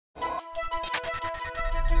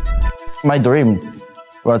My dream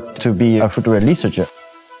was to be a footwear researcher.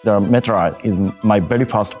 The METARIDE is my very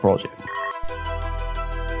first project.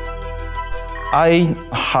 I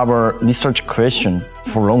have a research question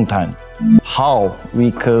for a long time. How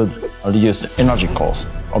we could reduce the energy cost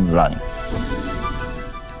of running.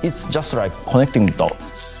 It's just like connecting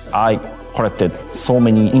dots. I collected so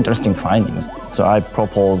many interesting findings, so I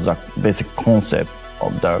proposed the basic concept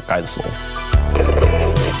of the Guidesole.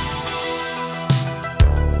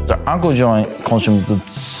 The ankle joint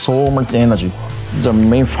consumes so much energy. The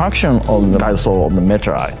main function of the Guidesole of the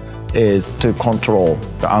METARIDE is to control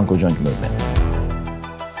the ankle joint movement.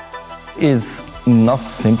 It's not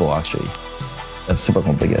simple actually. It's super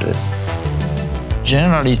complicated.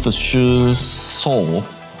 Generally, the shoe sole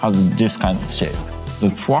has this kind of shape. The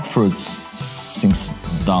forefoot sinks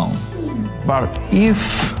down. But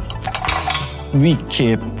if we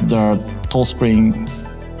keep the toe spring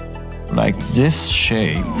like this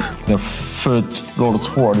shape, the foot rolls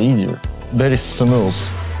forward easier, very smooth.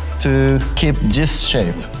 To keep this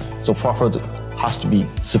shape, the forefoot has to be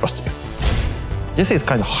super stiff. This is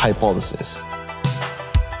kind of hypothesis.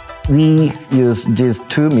 We use these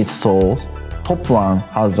two midsoles. Top one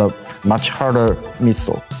has a much harder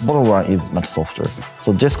midsole. Bottom one is much softer.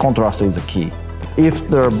 So this contrast is the key. If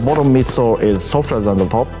the bottom midsole is softer than the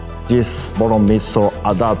top, this bottom midsole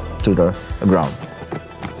adapts to the ground.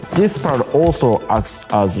 This part also acts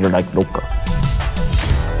as like locker.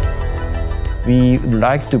 We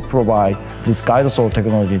like to provide this Guidesole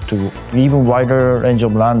technology to even wider range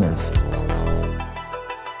of runners.